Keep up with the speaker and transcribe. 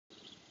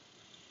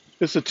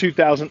This is a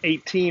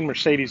 2018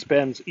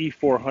 Mercedes-Benz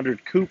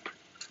E400 Coupe,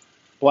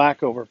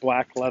 black over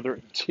black leather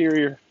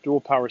interior, dual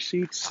power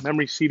seats,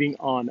 memory seating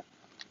on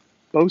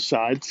both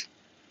sides,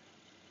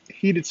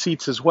 heated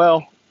seats as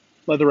well,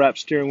 leather wrapped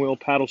steering wheel,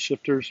 paddle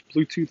shifters,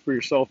 Bluetooth for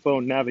your cell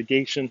phone,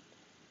 navigation,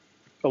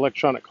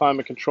 electronic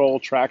climate control,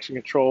 traction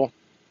control,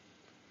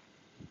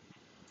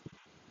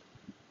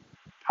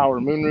 power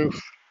moonroof.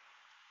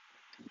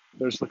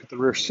 There's a look at the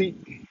rear seat.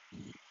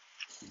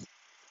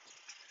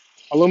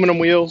 Aluminum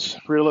wheels,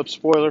 rear lip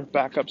spoiler,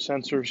 backup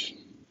sensors,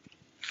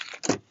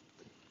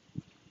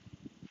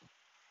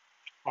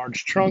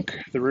 large trunk.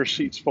 The rear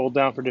seats fold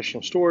down for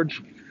additional storage.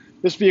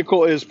 This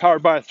vehicle is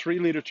powered by a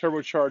 3-liter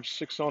turbocharged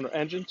 6-cylinder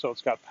engine, so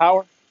it's got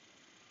power.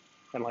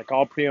 And like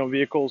all pre-owned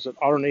vehicles at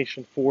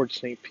Autonation Ford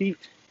St.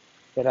 Pete,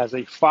 it has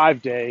a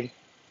 5-day,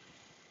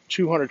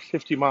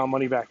 250-mile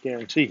money-back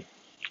guarantee.